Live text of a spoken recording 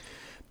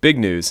Big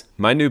news,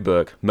 my new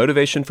book,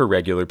 Motivation for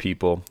Regular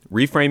People,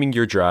 Reframing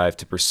Your Drive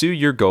to Pursue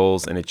Your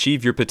Goals and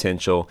Achieve Your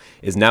Potential,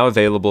 is now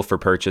available for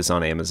purchase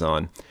on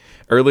Amazon.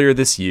 Earlier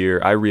this year,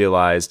 I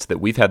realized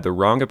that we've had the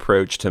wrong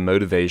approach to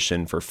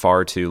motivation for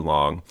far too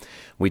long.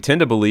 We tend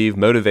to believe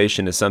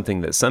motivation is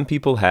something that some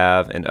people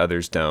have and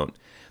others don't.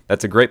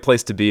 That's a great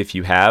place to be if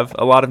you have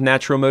a lot of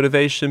natural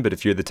motivation, but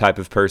if you're the type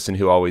of person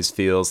who always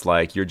feels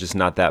like you're just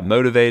not that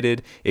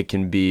motivated, it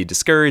can be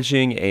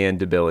discouraging and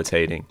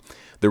debilitating.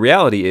 The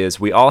reality is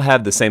we all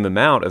have the same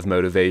amount of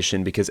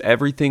motivation because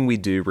everything we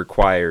do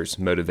requires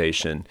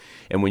motivation.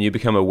 And when you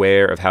become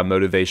aware of how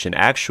motivation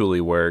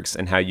actually works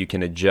and how you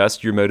can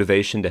adjust your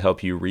motivation to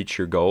help you reach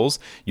your goals,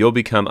 you'll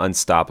become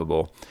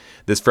unstoppable.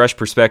 This fresh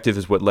perspective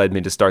is what led me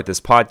to start this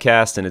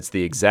podcast, and it's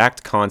the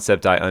exact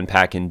concept I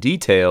unpack in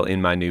detail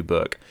in my new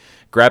book.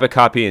 Grab a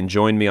copy and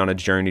join me on a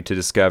journey to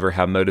discover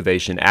how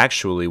motivation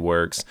actually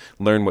works,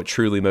 learn what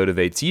truly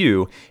motivates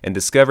you, and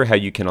discover how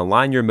you can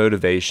align your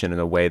motivation in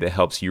a way that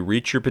helps you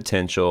reach your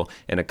potential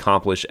and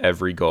accomplish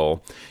every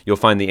goal. You'll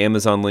find the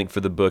Amazon link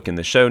for the book in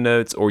the show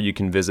notes, or you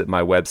can visit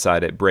my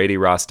website at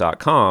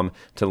bradyross.com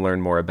to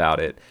learn more about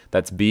it.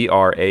 That's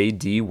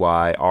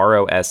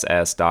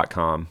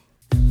BRADYROSS.com.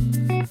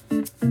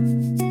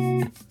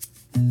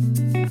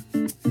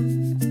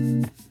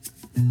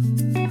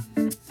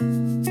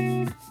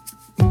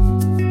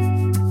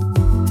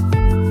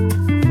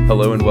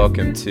 Hello and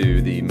welcome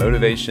to the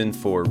Motivation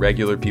for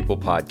Regular People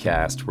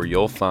podcast, where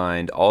you'll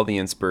find all the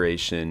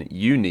inspiration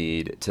you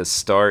need to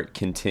start,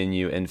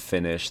 continue, and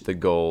finish the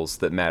goals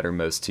that matter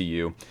most to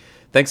you.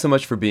 Thanks so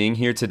much for being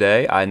here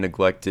today. I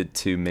neglected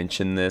to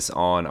mention this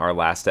on our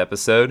last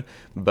episode,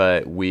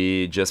 but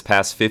we just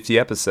passed 50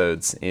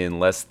 episodes in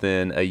less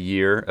than a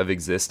year of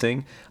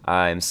existing.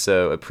 I'm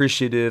so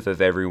appreciative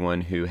of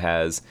everyone who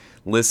has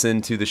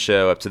listened to the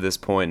show up to this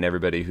point and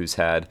everybody who's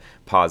had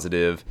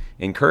positive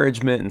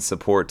encouragement and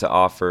support to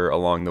offer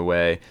along the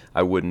way.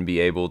 I wouldn't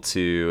be able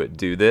to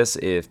do this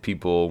if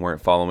people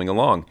weren't following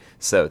along.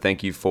 So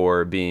thank you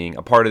for being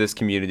a part of this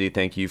community.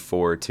 Thank you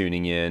for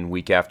tuning in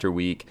week after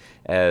week.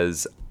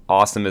 As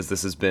awesome as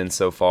this has been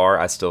so far,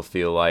 I still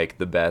feel like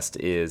the best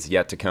is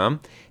yet to come,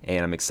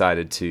 and I'm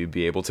excited to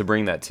be able to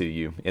bring that to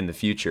you in the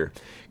future.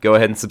 Go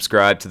ahead and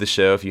subscribe to the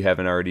show if you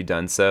haven't already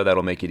done so.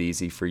 That'll make it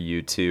easy for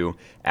you to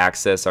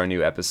access our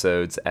new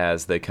episodes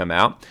as they come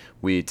out.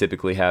 We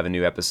typically have a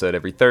new episode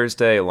every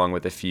Thursday, along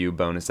with a few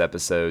bonus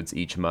episodes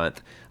each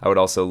month. I would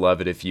also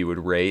love it if you would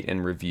rate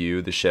and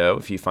review the show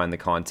if you find the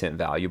content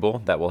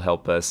valuable. That will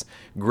help us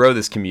grow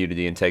this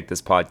community and take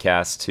this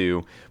podcast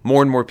to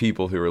more and more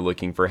people who are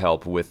looking for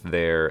help with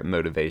their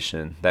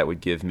motivation. That would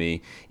give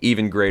me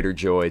even greater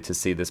joy to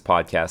see this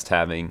podcast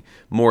having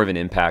more of an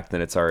impact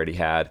than it's already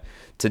had.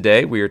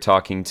 Today, we are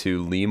talking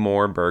to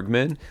Limor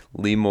Bergman.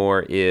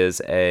 Limor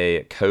is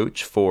a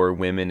coach for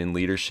women in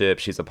leadership.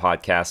 She's a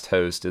podcast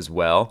host as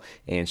well,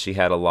 and she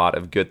had a lot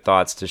of good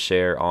thoughts to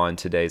share on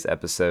today's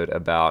episode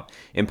about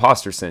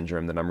imposter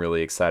syndrome that I'm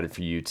really excited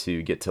for you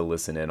to get to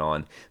listen in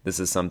on.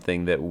 This is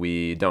something that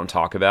we don't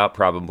talk about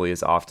probably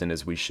as often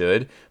as we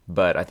should,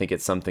 but I think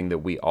it's something that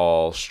we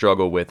all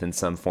struggle with in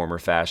some form or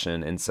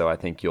fashion, and so I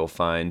think you'll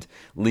find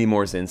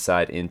Limor's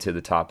insight into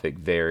the topic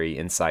very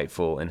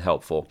insightful and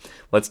helpful.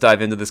 Let's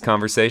dive into this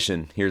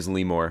conversation. Here's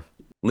Limor.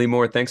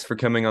 Limor, thanks for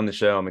coming on the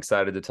show. I'm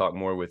excited to talk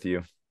more with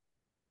you.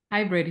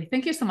 Hi, Brady.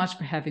 Thank you so much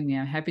for having me.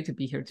 I'm happy to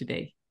be here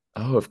today.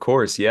 Oh, of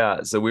course.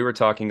 Yeah. So we were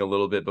talking a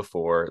little bit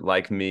before.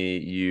 Like me,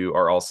 you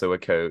are also a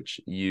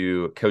coach.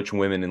 You coach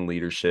women in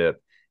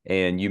leadership.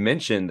 And you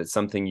mentioned that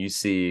something you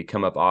see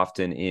come up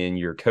often in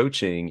your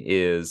coaching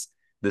is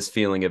this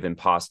feeling of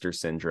imposter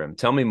syndrome.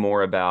 Tell me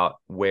more about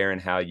where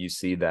and how you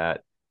see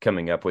that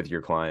coming up with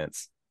your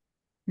clients.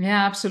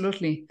 Yeah,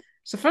 absolutely.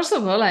 So first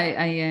of all,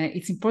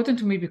 it's important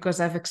to me because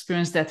I've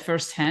experienced that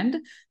firsthand.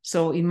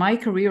 So in my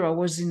career, I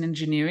was in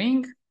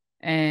engineering,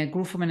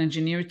 grew from an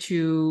engineer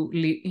to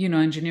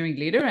engineering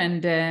leader,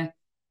 and I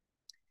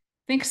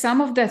think some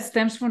of that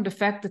stems from the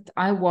fact that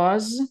I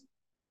was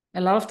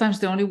a lot of times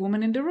the only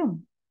woman in the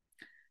room,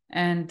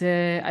 and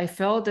I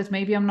felt that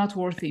maybe I'm not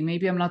worthy,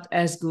 maybe I'm not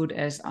as good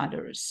as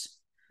others,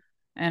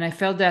 and I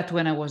felt that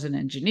when I was an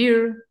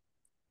engineer,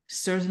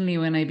 certainly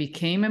when I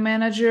became a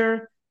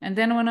manager. And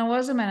then when I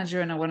was a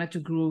manager and I wanted to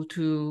grow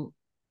to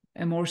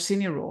a more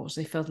senior roles,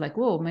 I felt like,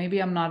 whoa,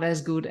 maybe I'm not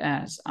as good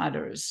as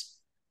others.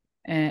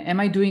 Am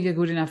I doing a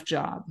good enough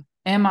job?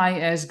 Am I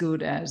as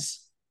good as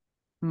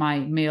my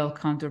male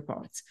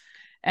counterparts?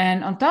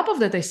 And on top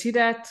of that, I see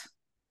that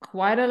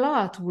quite a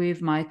lot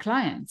with my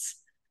clients.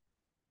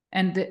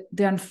 And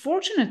the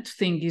unfortunate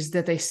thing is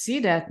that I see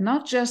that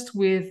not just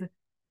with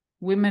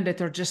women that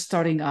are just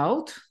starting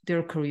out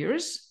their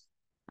careers,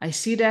 I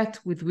see that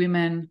with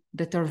women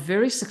that are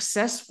very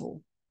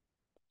successful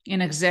in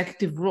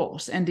executive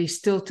roles, and they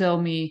still tell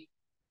me,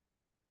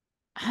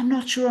 I'm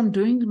not sure I'm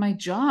doing my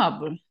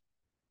job,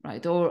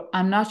 right? Or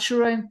I'm not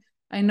sure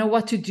I know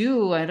what to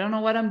do. I don't know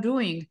what I'm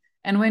doing.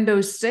 And when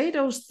they say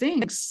those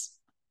things,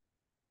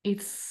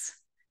 it's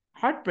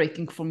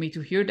heartbreaking for me to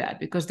hear that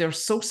because they're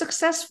so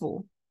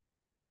successful.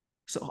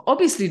 So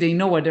obviously they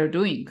know what they're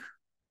doing.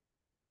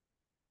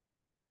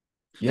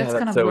 Yeah, That's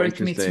kind that's of so where it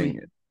meets interesting.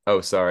 me.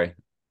 Oh, sorry.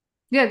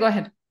 Yeah, go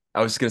ahead.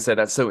 I was just going to say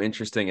that's so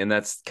interesting. And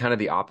that's kind of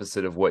the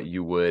opposite of what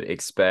you would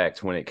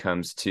expect when it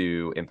comes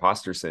to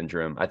imposter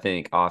syndrome. I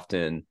think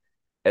often,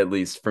 at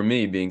least for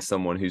me, being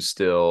someone who's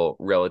still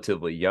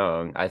relatively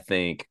young, I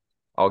think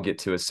I'll get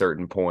to a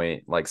certain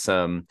point, like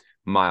some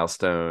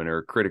milestone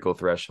or critical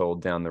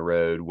threshold down the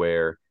road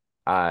where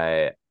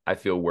I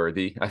feel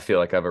worthy. I feel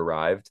like I've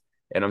arrived.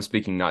 And I'm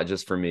speaking not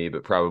just for me,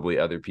 but probably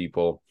other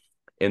people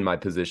in my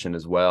position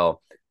as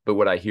well. But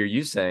what I hear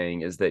you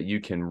saying is that you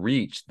can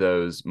reach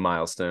those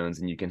milestones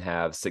and you can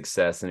have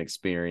success and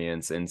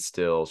experience and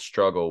still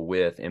struggle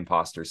with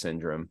imposter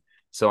syndrome.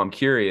 So I'm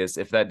curious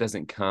if that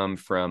doesn't come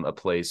from a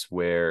place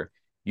where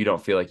you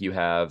don't feel like you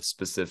have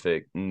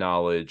specific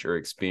knowledge or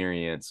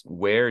experience,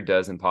 where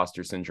does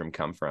imposter syndrome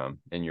come from,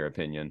 in your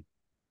opinion?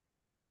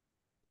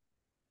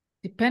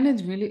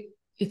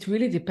 It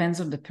really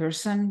depends on the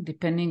person,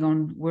 depending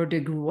on where they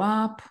grew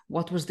up,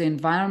 what was the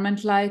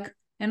environment like,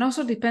 and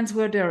also depends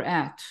where they're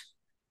at.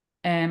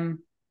 Um,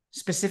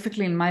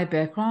 Specifically in my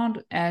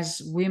background,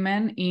 as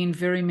women in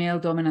very male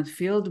dominant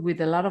field with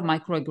a lot of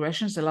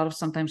microaggressions, a lot of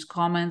sometimes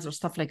comments or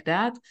stuff like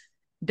that,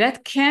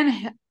 that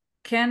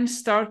can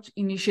start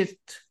initiate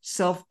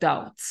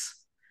self-doubts.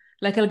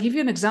 Like I'll give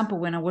you an example.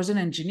 When I was an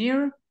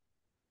engineer,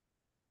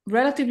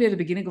 relatively at the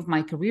beginning of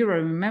my career, I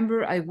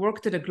remember I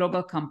worked at a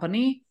global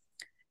company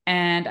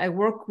and I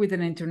worked with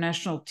an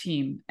international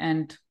team.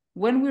 And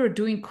when we were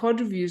doing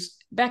code reviews,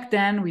 back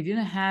then we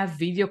didn't have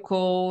video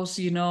calls,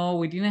 we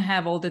didn't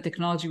have all the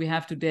technology we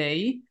have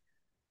today.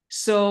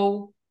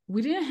 So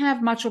we didn't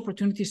have much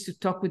opportunities to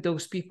talk with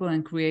those people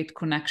and create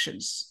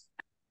connections,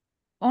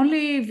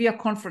 only via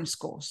conference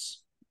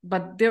calls.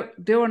 But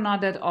they were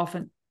not that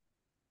often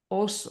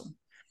also.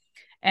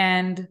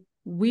 And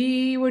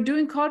we were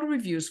doing code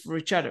reviews for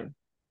each other.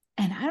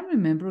 And I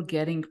remember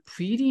getting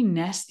pretty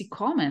nasty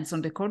comments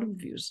on the code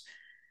reviews.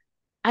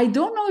 I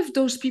don't know if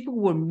those people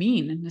were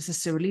mean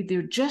necessarily.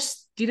 They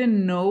just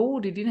didn't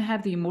know, they didn't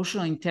have the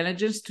emotional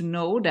intelligence to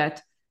know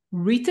that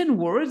written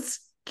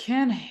words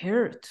can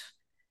hurt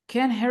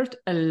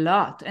a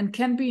lot, and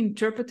can be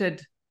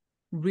interpreted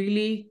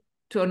really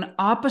to an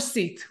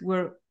opposite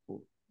where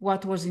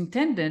what was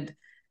intended.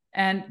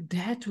 And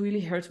that really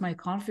hurt my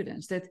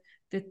confidence. That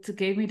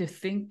gave me the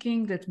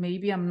thinking that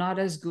maybe I'm not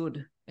as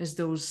good as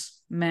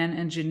those men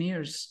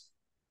engineers.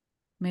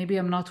 Maybe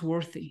I'm not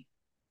worthy.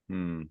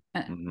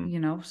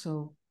 Mm-hmm.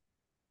 So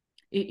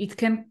it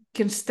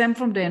can stem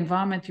from the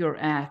environment you're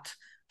at,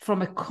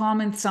 from a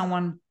comment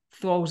someone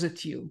throws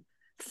at you,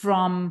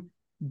 from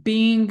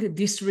being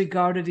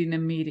disregarded in a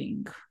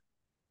meeting,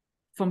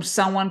 from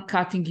someone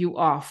cutting you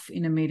off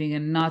in a meeting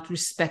and not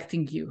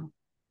respecting you.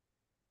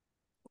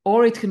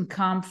 Or it can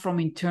come from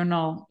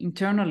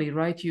internally,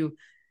 right? You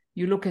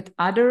look at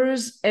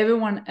others,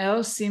 everyone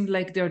else seemed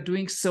like they're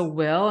doing so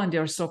well and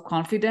they're so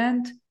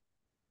confident,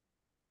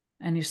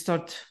 and you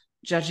start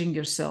judging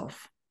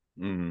yourself.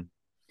 Mm-hmm.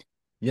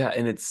 Yeah,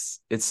 and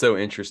it's so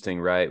interesting,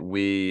 right?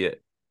 We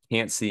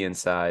can't see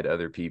inside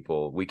other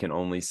people. We can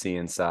only see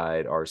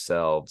inside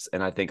ourselves.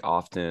 And I think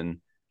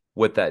often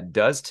what that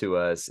does to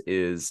us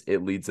is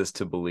it leads us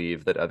to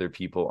believe that other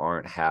people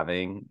aren't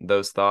having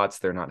those thoughts.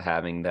 They're not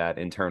having that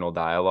internal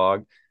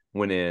dialogue,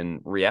 when in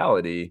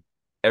reality,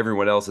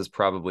 everyone else is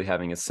probably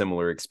having a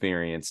similar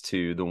experience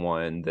to the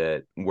one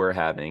that we're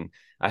having.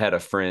 I had a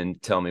friend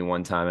tell me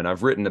one time, and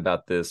I've written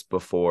about this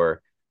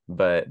before,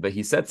 but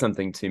he said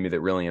something to me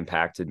that really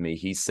impacted me.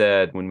 He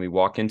said, when we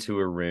walk into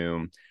a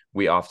room,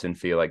 we often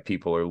feel like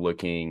people are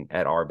looking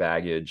at our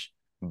baggage,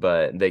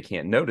 but they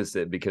can't notice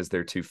it because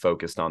they're too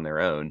focused on their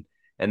own.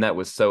 And that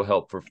was so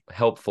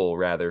helpful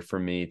rather for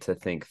me to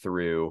think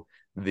through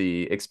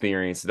the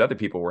experience that other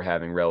people were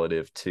having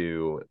relative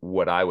to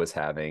what I was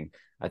having.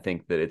 I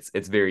think that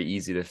it's very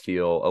easy to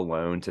feel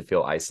alone, to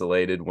feel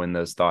isolated when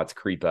those thoughts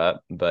creep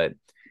up, but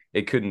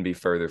it couldn't be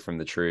further from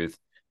the truth.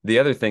 The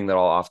other thing that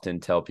I'll often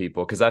tell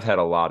people, because I've had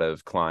a lot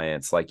of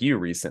clients like you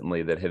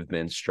recently that have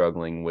been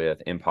struggling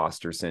with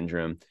imposter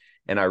syndrome,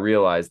 and I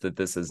realize that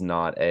this is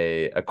not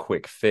a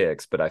quick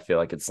fix, but I feel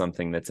like it's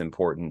something that's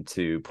important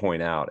to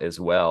point out as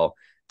well.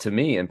 To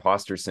me,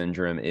 imposter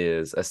syndrome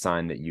is a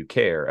sign that you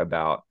care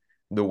about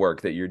the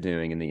work that you're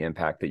doing and the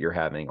impact that you're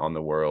having on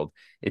the world.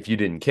 If you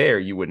didn't care,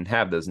 you wouldn't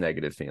have those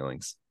negative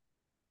feelings.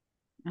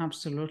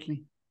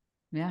 Absolutely.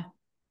 Yeah.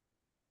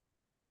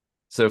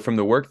 So, from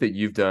the work that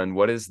you've done,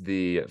 what is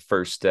the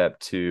first step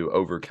to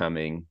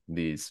overcoming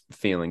these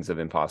feelings of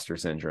imposter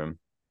syndrome?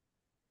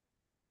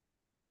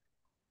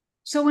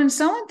 So when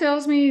someone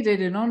tells me they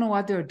don't know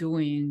what they're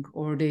doing,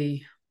 or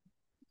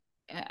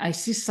I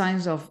see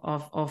signs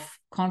of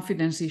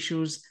confidence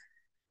issues,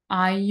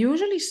 I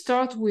usually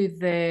start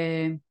with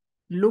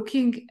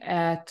looking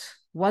at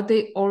what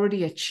they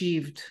already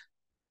achieved,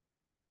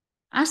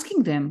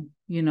 asking them,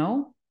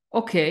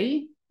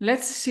 okay,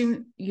 let's see,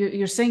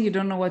 you're saying you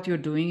don't know what you're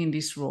doing in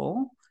this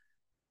role.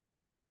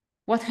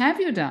 What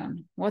have you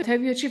done? What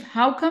have you achieved?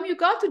 How come you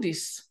got to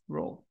this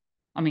role?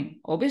 I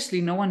mean,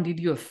 obviously, no one did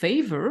you a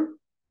favor.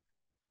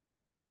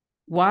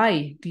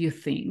 Why do you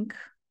think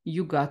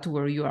you got to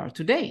where you are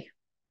today?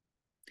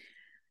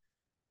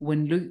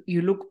 when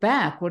you look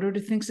back, what are the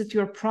things that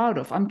you're proud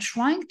of? I'm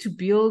trying to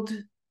build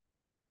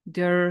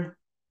their,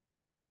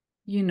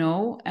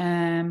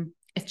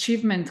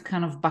 achievement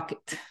kind of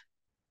bucket,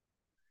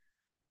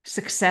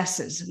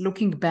 successes,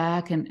 looking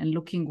back and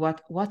looking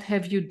what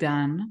have you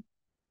done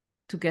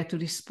to get to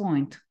this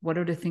point? What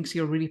are the things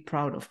you're really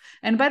proud of?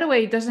 And by the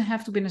way, it doesn't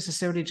have to be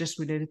necessarily just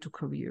related to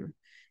career.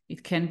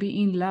 It can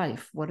be in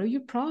life. What are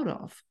you proud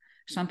of?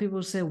 Some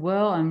people say,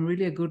 well, I'm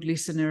really a good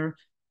listener.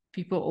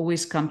 People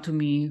always come to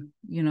me,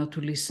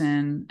 to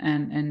listen,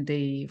 and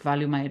they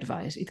value my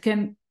advice.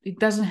 It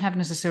doesn't have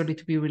necessarily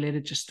to be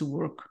related just to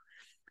work.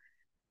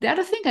 The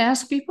other thing, I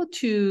ask people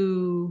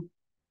to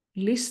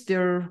list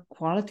their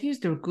qualities,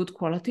 their good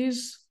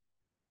qualities.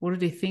 What do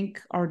they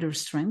think are their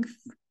strengths?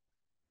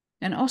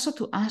 And also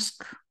to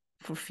ask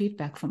for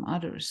feedback from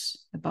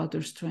others about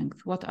their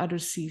strength, what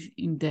others see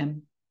in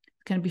them.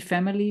 It can be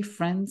family,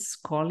 friends,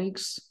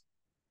 colleagues.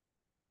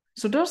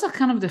 So those are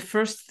kind of the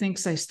first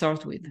things I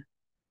start with,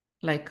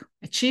 like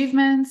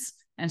achievements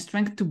and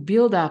strength to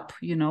build up,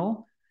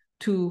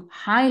 to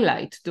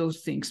highlight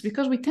those things,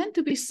 because we tend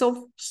to be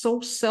so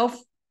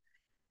self-critic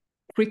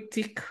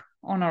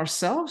on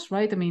ourselves,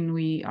 right? I mean,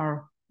 we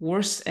are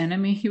worst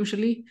enemy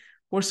usually,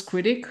 worst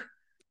critic.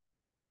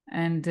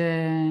 And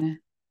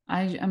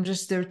I'm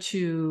just there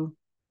to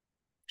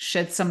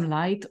shed some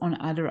light on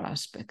other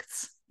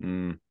aspects.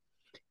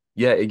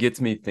 Yeah, it gets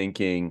me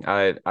thinking.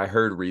 I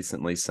heard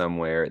recently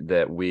somewhere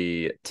that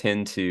we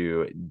tend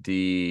to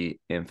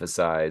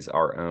de-emphasize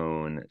our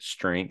own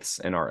strengths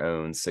and our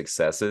own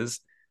successes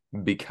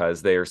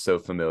because they are so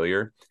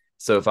familiar.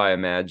 So if I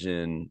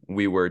imagine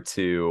we were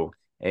to,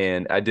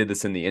 and I did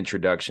this in the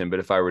introduction, but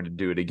if I were to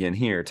do it again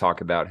here, talk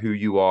about who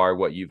you are,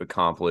 what you've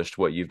accomplished,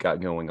 what you've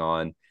got going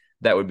on,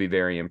 that would be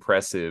very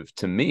impressive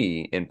to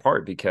me, in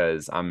part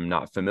because I'm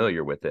not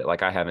familiar with it.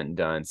 Like I haven't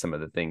done some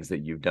of the things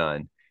that you've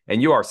done, and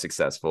you are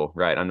successful,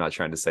 right? I'm not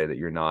trying to say that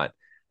you're not.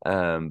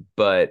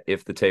 But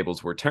if the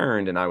tables were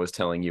turned and I was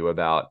telling you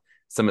about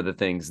some of the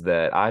things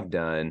that I've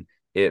done,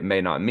 it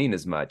may not mean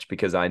as much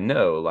because I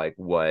know like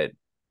what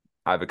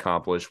I've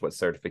accomplished, what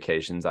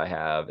certifications I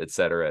have, et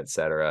cetera, et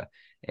cetera.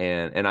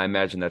 And I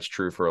imagine that's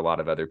true for a lot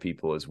of other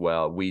people as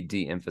well. We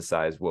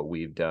de-emphasize what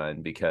we've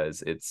done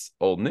because it's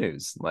old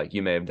news. Like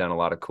you may have done a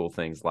lot of cool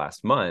things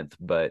last month,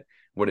 but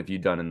what have you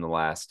done in the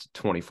last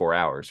 24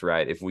 hours,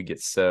 right? If we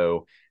get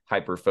so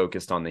hyper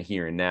focused on the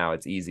here and now,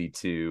 it's easy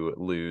to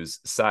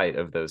lose sight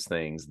of those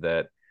things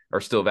that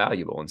are still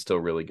valuable and still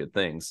really good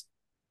things.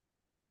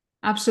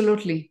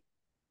 Absolutely.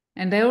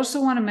 And I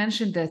also want to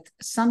mention that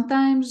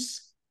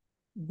sometimes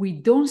we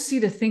don't see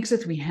the things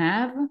that we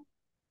have.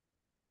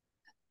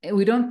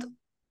 We don't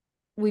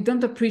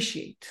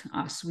appreciate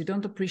us. We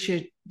don't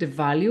appreciate the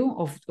value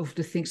of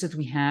the things that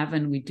we have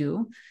and we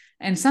do.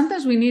 And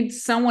sometimes we need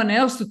someone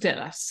else to tell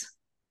us.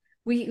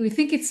 We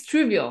think it's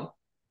trivial.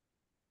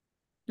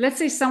 Let's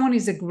say someone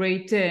is a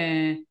great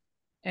a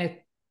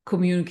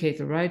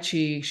communicator, right?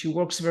 She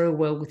works very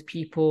well with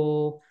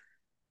people.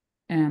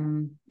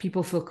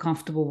 People feel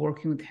comfortable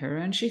working with her,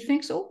 and she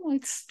thinks, oh,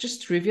 it's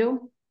just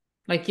trivial.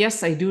 Like,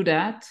 yes, I do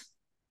that.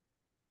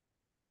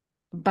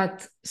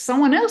 But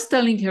someone else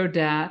telling her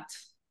that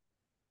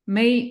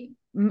may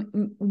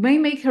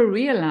make her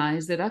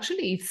realize that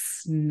actually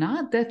it's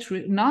not that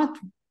not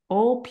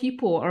all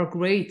people are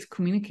great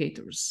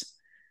communicators.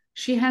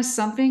 She has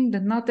something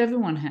that not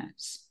everyone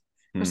has.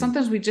 Because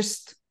sometimes we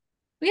just,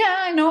 yeah,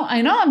 I know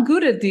I'm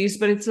good at this,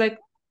 but it's like,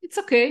 it's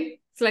okay.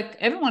 It's like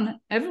everyone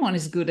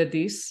is good at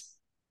this.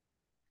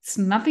 It's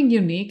nothing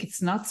unique.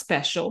 It's not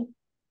special.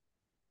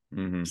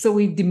 Mm-hmm. So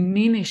we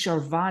diminish our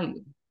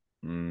value.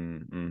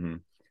 Mm-hmm.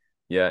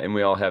 Yeah, and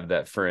we all have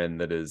that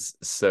friend that is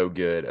so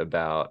good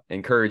about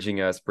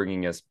encouraging us,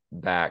 bringing us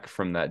back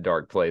from that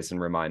dark place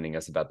and reminding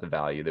us about the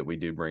value that we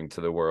do bring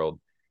to the world.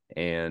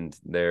 And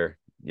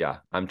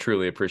I'm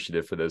truly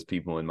appreciative for those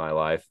people in my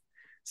life.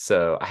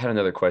 So I had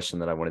another question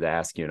that I wanted to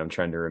ask you, and I'm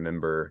trying to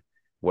remember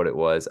what it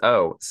was.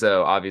 Oh,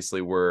 so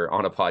obviously we're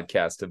on a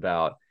podcast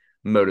about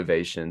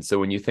motivation. So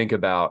when you think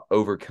about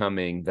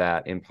overcoming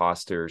that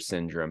imposter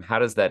syndrome, how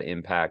does that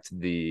impact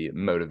the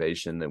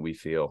motivation that we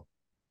feel?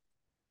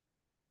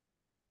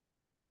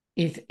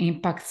 It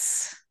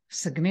impacts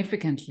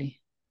significantly,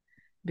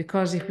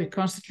 because if we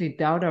constantly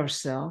doubt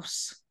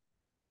ourselves,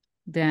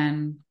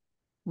 then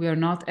we are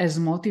not as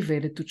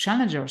motivated to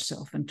challenge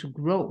ourselves and to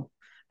grow,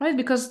 right?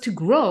 Because to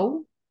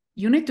grow,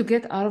 you need to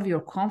get out of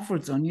your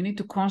comfort zone. You need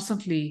to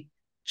constantly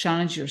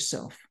challenge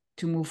yourself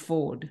to move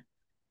forward.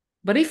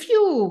 But if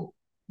you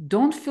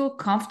don't feel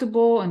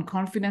comfortable and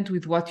confident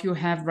with what you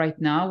have right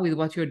now, with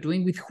what you're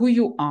doing, with who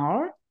you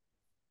are,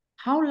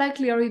 how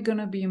likely are you going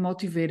to be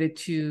motivated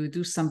to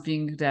do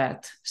something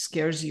that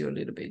scares you a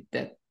little bit,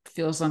 that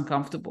feels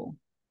uncomfortable?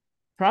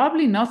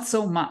 Probably not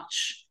so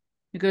much,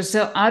 because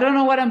I don't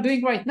know what I'm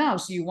doing right now.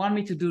 So you want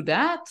me to do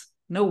that?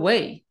 No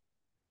way.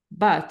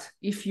 But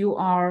if you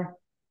are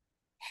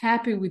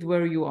happy with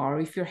where you are,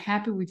 if you're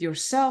happy with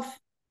yourself,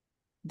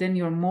 then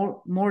you're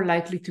more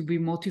likely to be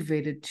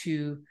motivated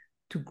to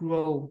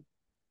grow.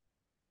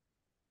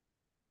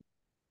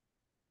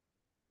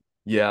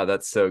 Yeah,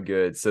 that's so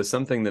good. So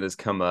something that has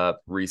come up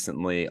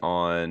recently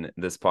on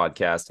this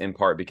podcast, in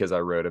part because I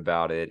wrote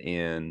about it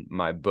in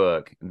my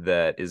book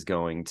that is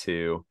going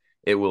to,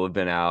 it will have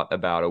been out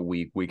about a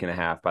week, week and a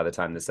half by the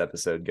time this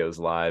episode goes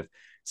live.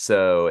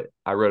 So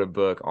I wrote a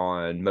book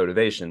on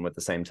motivation with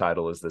the same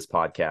title as this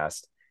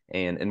podcast.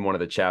 And in one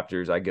of the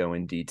chapters, I go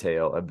in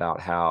detail about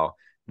how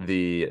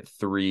the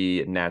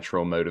three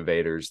natural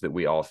motivators that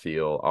we all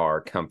feel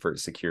are comfort,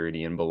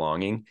 security, and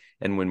belonging.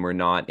 And when we're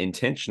not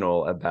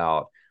intentional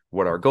about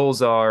what our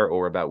goals are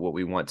or about what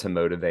we want to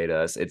motivate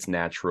us, it's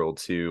natural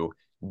to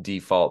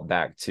default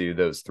back to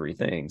those three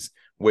things,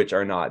 which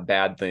are not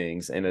bad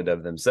things in and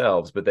of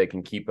themselves, but they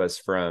can keep us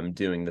from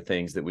doing the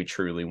things that we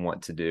truly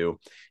want to do.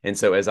 And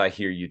so, as I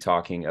hear you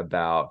talking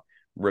about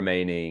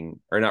remaining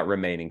or not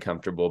remaining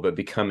comfortable, but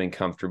becoming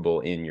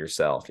comfortable in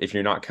yourself, if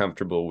you're not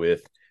comfortable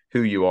with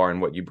who you are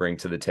and what you bring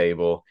to the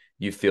table,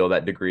 you feel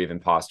that degree of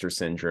imposter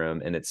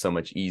syndrome, and it's so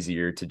much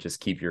easier to just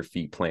keep your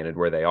feet planted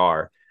where they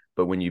are.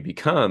 But when you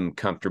become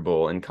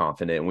comfortable and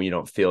confident, when you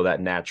don't feel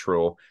that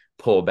natural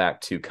pull back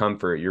to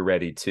comfort, you're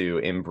ready to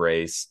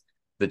embrace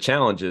the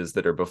challenges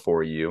that are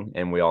before you.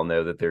 And we all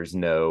know that there's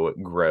no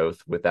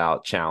growth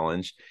without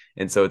challenge.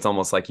 And so it's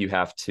almost like you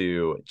have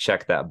to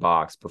check that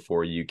box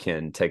before you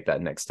can take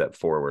that next step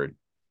forward.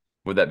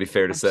 Would that be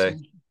fair to say?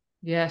 Absolutely.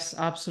 Yes,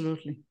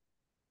 absolutely.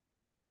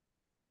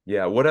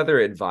 Yeah. What other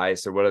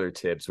advice or what other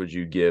tips would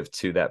you give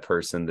to that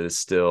person that is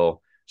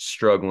still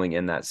struggling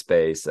in that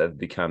space of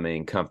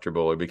becoming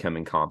comfortable or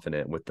becoming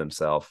confident with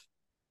themselves?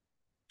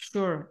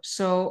 Sure.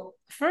 So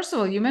first of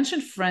all, you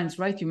mentioned friends,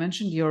 right? You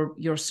mentioned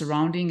your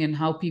surrounding and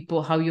how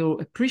you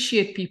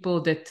appreciate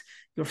people that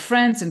your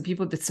friends and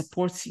people that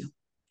supports you.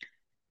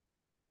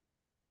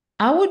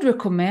 I would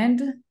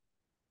recommend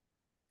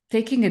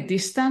taking a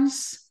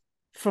distance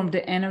from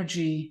the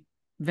energy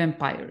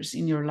vampires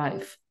in your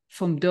life,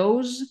 from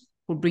those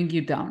who bring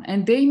you down.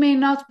 And they may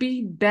not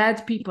be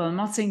bad people. I'm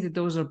not saying that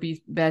those are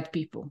bad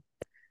people.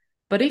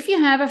 But if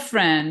you have a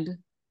friend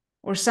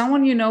or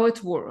someone you know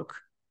at work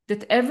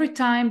that every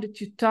time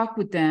that you talk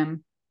with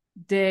them,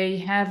 they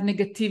have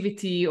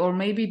negativity, or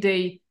maybe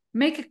they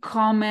make a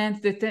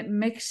comment that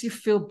makes you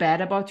feel bad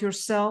about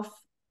yourself,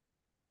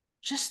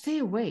 just stay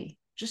away.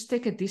 Just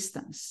take a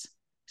distance.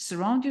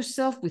 Surround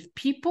yourself with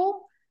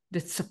people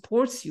that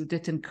supports you,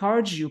 that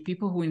encourage you,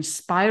 people who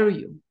inspire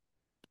you,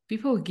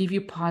 people who give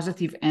you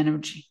positive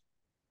energy.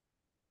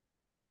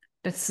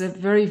 That's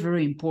very,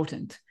 very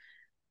important.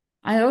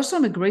 I also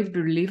am a great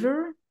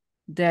believer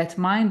that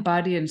mind,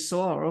 body, and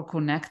soul are all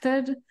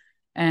connected.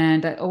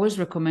 And I always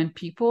recommend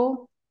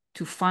people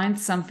to find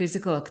some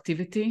physical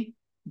activity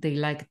they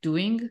like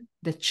doing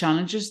that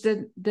challenges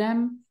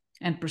them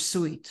and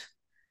pursue it.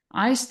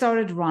 I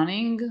started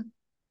running,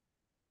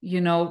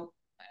 a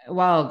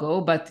while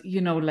ago, but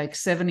like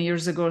 7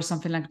 years ago or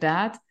something like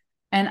that.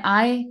 And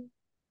I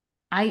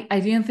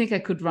didn't think I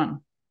could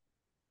run.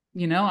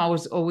 I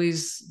was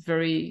always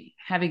very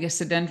having a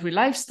sedentary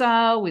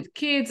lifestyle with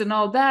kids and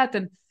all that.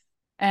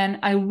 And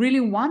I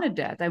really wanted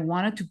that. I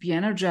wanted to be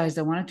energized.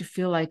 I wanted to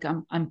feel like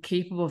I'm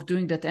capable of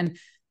doing that.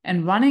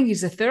 And running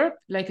is a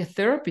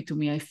therapy to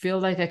me. I feel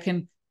like I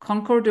can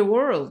conquer the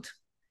world.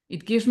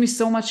 It gives me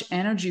so much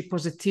energy,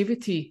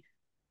 positivity.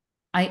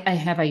 I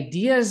have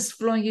ideas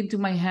flowing into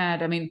my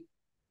head. I mean,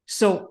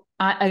 so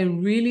I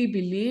really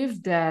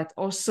believe that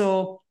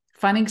also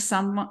finding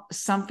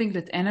something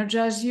that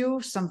energizes you,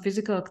 some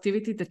physical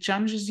activity that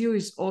challenges you,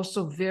 is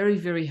also very,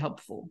 very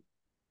helpful.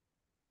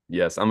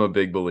 Yes, I'm a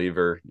big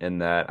believer in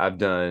that. I've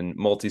done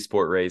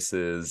multi-sport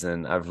races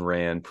and I've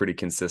ran pretty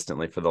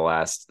consistently for the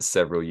last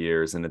several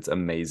years, and it's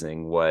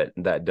amazing what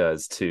that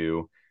does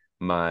to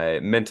my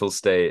mental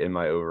state and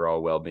my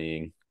overall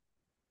well-being.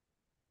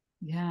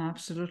 Yeah,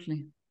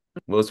 absolutely.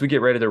 Well, as we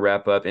get ready to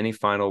wrap up, any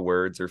final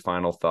words or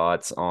final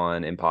thoughts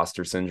on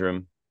imposter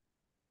syndrome?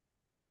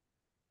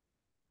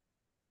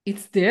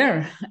 It's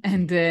there,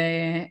 and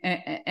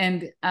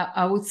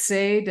I would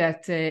say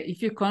that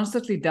if you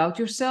constantly doubt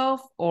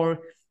yourself or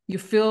you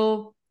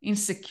feel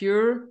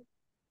insecure,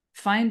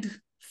 find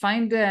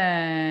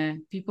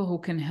people who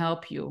can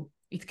help you.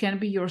 It can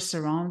be your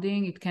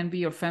surrounding, it can be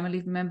your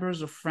family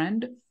members or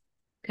friend,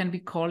 can be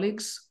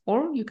colleagues,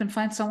 or you can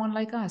find someone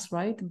like us,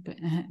 right,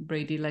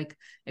 Brady, like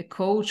a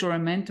coach or a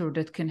mentor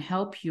that can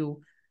help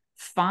you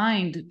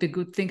find the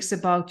good things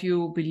about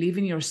you, believe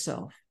in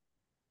yourself.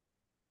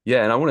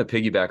 Yeah, and I want to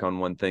piggyback on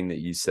one thing that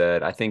you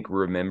said. I think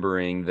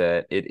remembering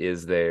that it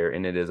is there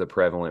and it is a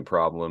prevalent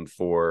problem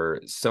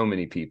for so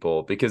many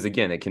people, because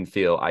again, it can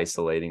feel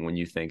isolating when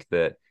you think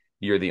that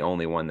you're the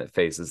only one that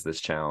faces this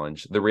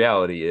challenge. The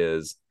reality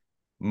is,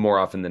 more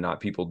often than not,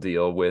 people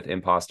deal with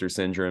imposter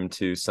syndrome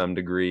to some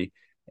degree.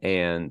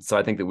 And so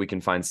I think that we can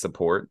find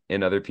support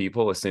in other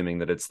people, assuming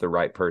that it's the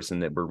right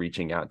person that we're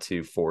reaching out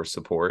to for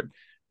support.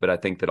 But I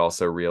think that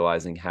also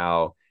realizing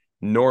how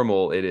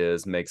normal it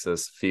is makes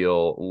us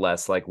feel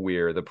less like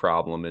we're the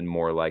problem and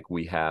more like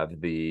we have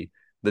the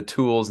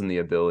tools and the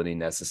ability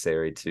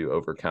necessary to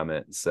overcome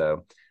it.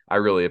 So I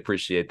really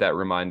appreciate that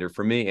reminder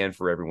for me and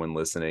for everyone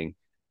listening.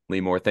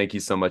 Limor, thank you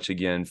so much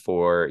again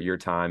for your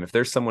time. If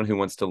there's someone who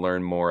wants to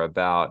learn more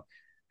about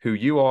who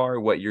you are,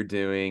 what you're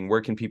doing,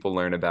 where can people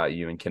learn about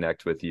you and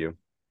connect with you?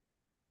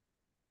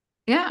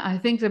 Yeah, I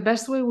think the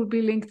best way would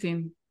be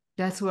LinkedIn.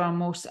 That's where I'm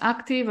most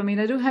active. I mean,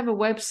 I do have a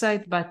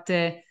website, but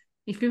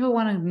if people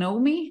want to know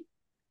me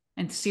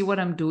and see what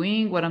I'm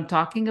doing, what I'm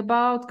talking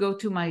about, go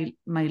to my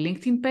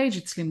LinkedIn page.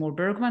 It's Limor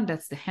Bergman.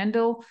 That's the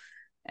handle.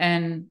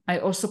 And I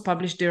also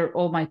publish there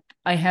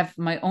I have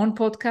my own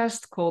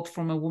podcast called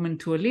From a Woman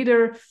to a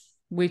Leader,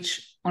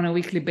 which on a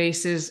weekly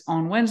basis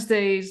on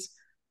Wednesdays,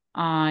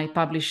 I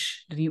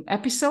publish the new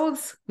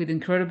episodes with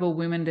incredible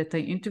women that I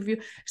interview.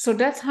 So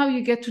that's how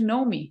you get to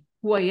know me,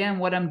 who I am,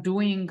 what I'm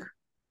doing,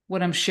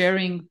 what I'm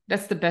sharing.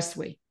 That's the best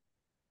way.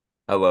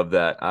 I love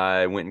that.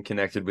 I went and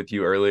connected with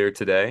you earlier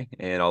today,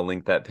 and I'll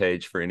link that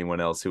page for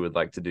anyone else who would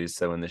like to do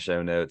so in the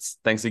show notes.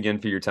 Thanks again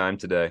for your time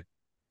today.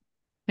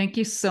 Thank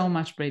you so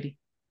much, Brady.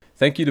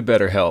 Thank you to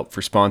BetterHelp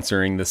for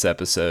sponsoring this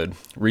episode.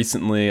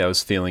 Recently, I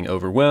was feeling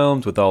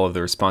overwhelmed with all of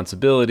the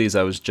responsibilities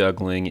I was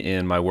juggling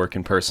in my work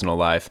and personal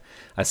life.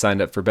 I signed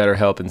up for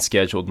BetterHelp and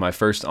scheduled my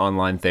first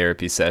online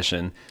therapy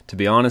session. To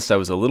be honest, I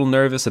was a little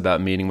nervous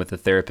about meeting with a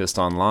therapist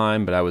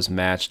online, but I was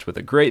matched with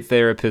a great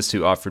therapist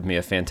who offered me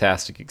a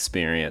fantastic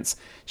experience.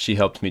 She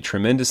helped me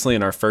tremendously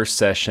in our first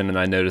session, and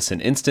I noticed an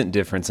instant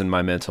difference in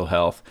my mental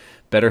health.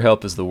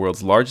 BetterHelp is the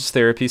world's largest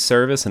therapy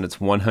service, and it's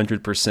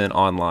 100%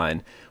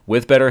 online.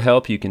 With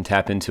BetterHelp, you can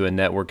tap into a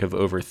network of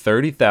over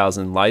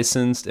 30,000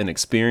 licensed and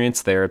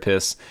experienced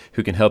therapists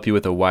who can help you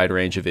with a wide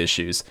range of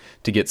issues.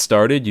 To get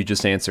started, you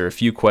just answer a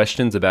few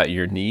questions about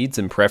your needs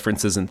and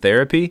preferences in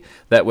therapy.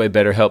 That way,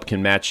 BetterHelp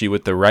can match you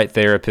with the right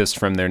therapist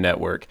from their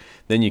network.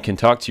 Then you can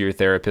talk to your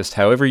therapist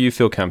however you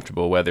feel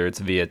comfortable, whether it's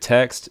via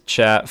text,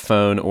 chat,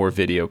 phone, or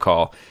video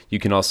call. You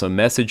can also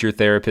message your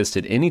therapist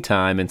at any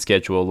time and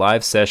schedule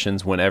live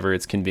sessions whenever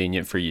it's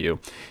convenient for you.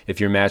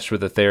 If you're matched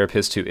with a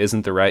therapist who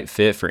isn't the right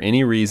fit for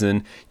any reason,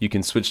 you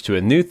can switch to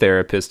a new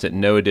therapist at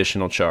no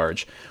additional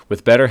charge.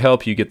 With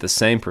BetterHelp, you get the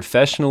same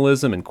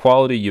professionalism and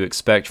quality you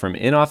expect from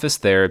in-office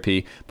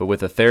therapy, but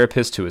with a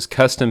therapist who is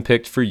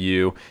custom-picked for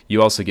you.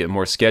 You also get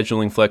more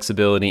scheduling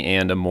flexibility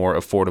and a more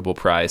affordable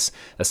price,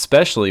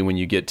 especially when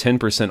you get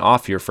 10%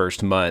 off your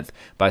first month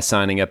by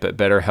signing up at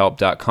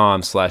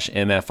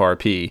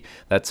betterhelp.com/MFRP.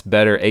 That's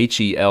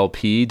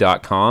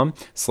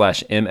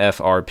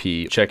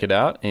betterhelp.com/MFRP. Check it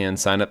out and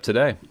sign up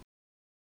today.